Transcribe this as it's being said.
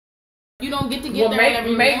You don't get to get there whenever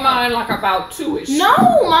you make want. mine like about 2-ish. No,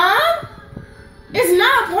 Mom. It's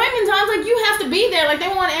not appointment times. Like, you have to be there. Like, they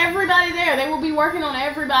want everybody there. They will be working on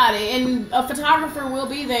everybody. And a photographer will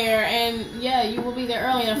be there. And, yeah, you will be there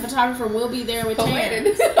early. And a photographer will be there with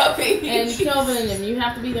Terrence. And Kelvin and them. You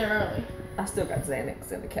have to be there early. I still got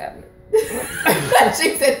Xanax in the cabinet.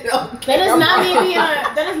 She said, that is not me being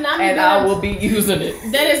a... That is not me and being I will be using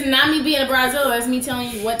it. That is not me being a Brazil. That's me telling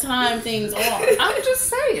you what time things are. I'm just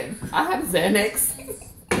saying. I have Xanax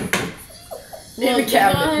Well, in the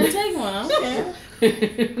cabinet. Go ahead and take one. I don't care.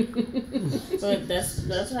 But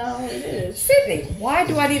that's how it is. Sidney, why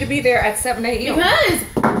do I need to be there at 7 a.m.? Because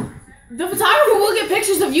the photographer will get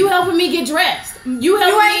pictures of you helping me get dressed. You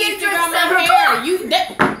helping me figure out my hair. You gonna be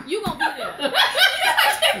there. You gotta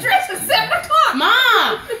get dressed at 7 o'clock.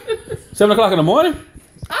 Mom. 7 o'clock in the morning?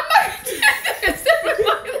 I'm not at 7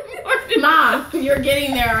 o'clock in the morning. Mom, you're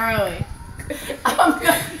getting there early.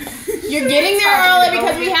 You're getting there early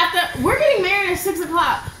because we're getting married at 6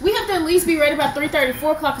 o'clock. We have to at least be ready by 3:30,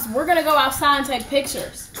 4 o'clock because we're going to go outside and take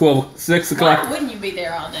pictures. 6 o'clock. Why wouldn't you be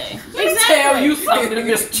there all day? Exactly. Tell you something to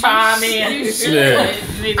just chime in. You should.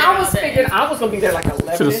 Yeah. I was thinking I was going to be there like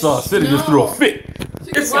 11. Should have saw Sidney just threw a fit.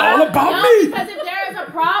 It's all about no, me. Because if there is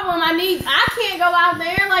a problem, I can't go out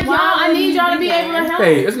there like y'all. I need y'all to be able to help.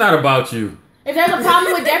 Hey, it's not about you. If there's a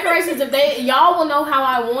problem with decorations, y'all will know how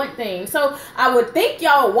I want things. So I would think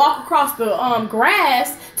y'all would walk across the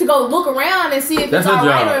grass to go look around and see if it's all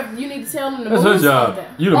right, or if you need to tell them to move something. That's her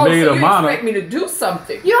job. You done made a monitor. You expect me to do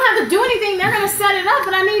something? You don't have to do anything. They're gonna set it up,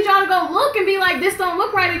 but I need y'all to go look and be like, "This don't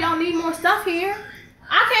look right, and y'all need more stuff here."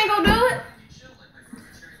 I can't go do it.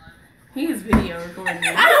 He's video recording.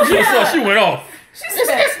 I don't care. She went off. She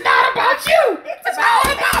said, "It's not about you. It's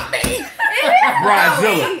all about me."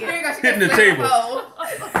 Bridezilla hitting the table.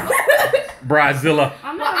 Bridezilla.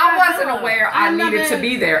 I wasn't aware I needed to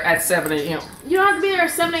be there at 7 a.m. You don't have to be there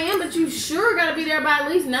at 7 a.m., but you sure got to be there by at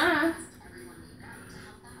least 9.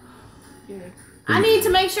 I need to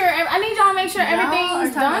make sure. I need y'all to make sure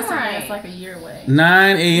everything's done right. It's like a year away.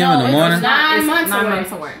 9 a.m. in the morning. 9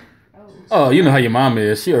 months away. Oh, you know how your mom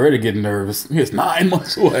is. She already getting nervous. It's 9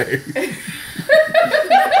 months away.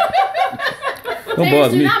 Don't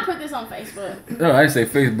bother do me. not put this on Facebook. No, I didn't say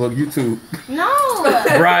Facebook, YouTube. No.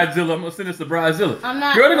 Bridezilla. I'm gonna send this to Bridezilla. I'm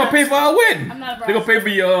not. Girl, they're gonna pay for our wedding. I'm not a Bridezilla. They're gonna pay for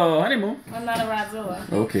your honeymoon. I'm not a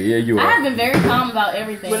Bridezilla. Okay, yeah, you are. I have been very calm about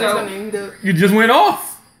everything. So, you just went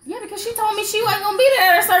off. Yeah, because she told me she wasn't gonna be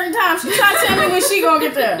there at a certain time. She trying to tell me when she gonna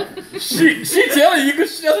get there. She telling you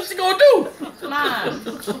because that's what she gonna do.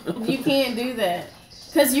 Mom, you can't do that.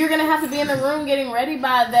 Because you're going to have to be in the room getting ready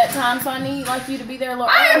by that time, so I need you to be there a little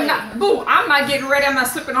early. I'm not getting ready. I'm not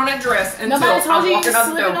slipping on that dress until Nobody told I'm you walking out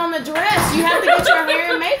the door. slipping on the dress. You have to get your hair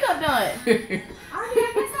and makeup done.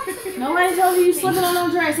 Nobody told you slipping on no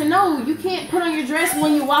dress. And no, you can't put on your dress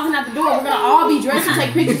when you're walking out the door. We're going to all be dressed and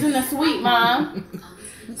take pictures in the suite, Mom.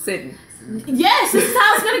 Sitting. Yes, this is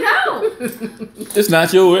how it's going to go. It's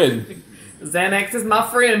not your wedding. Xanax is my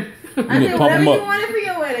friend. I did whatever you wanted for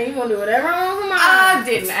your wedding. You want to do whatever I want for mine. I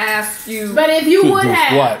didn't ask you. But if you would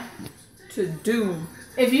have. What? To do.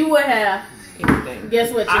 If you would have. Anything.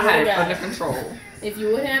 Guess what? You I had it got under it. control. If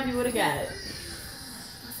you would have, you would have got it.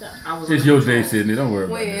 So. It's your day, Sidney. Don't worry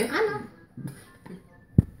about it. I know.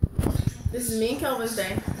 This is me and Kelvin's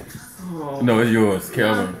day. Oh. No, it's yours.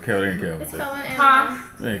 Kelvin. Kelvin ain't Kelvin's It's day. Kelvin and Huh?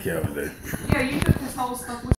 It ain't Kelvin's day. Yeah, you took this whole stuff with